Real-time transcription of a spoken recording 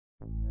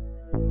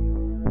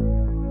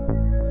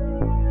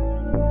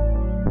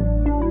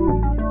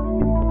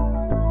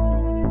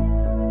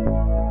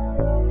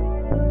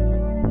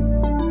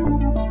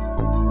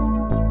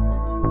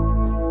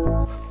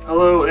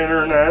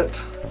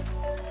internet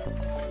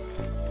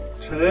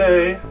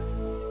today,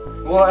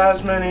 well,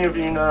 as many of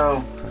you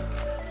know,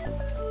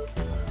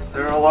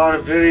 there are a lot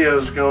of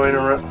videos going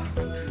around.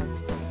 Look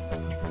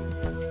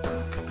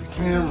at the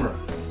camera.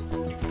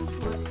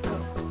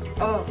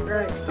 Oh,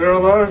 right. There are a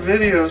lot of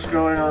videos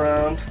going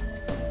around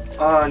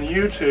on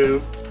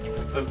YouTube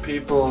of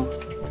people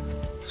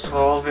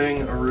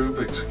solving a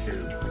Rubik's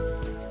Cube.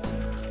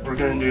 We're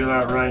going to do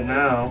that right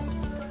now,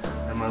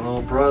 and my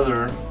little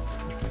brother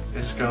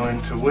is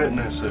going to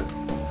witness it.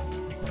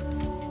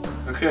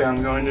 Okay,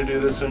 I'm going to do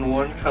this in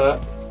one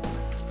cut,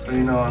 so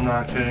you know I'm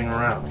not kidding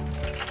around.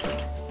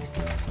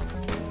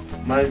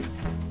 My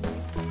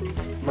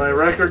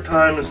record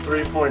time is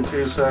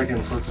 3.2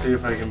 seconds. Let's see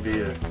if I can beat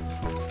it.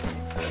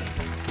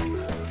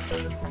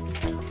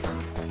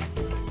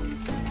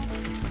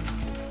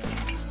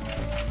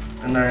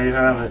 And there you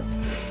have it.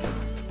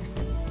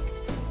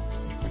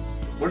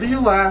 What are you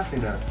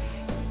laughing at?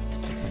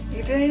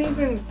 You didn't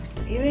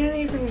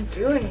even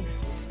do anything.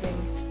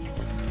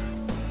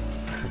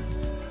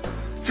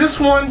 Just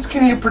once,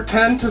 can you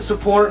pretend to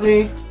support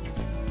me?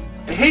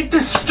 I hate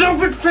this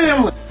stupid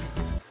family!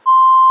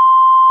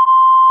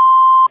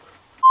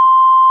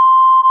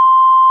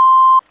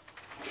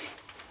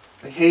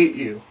 I hate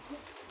you.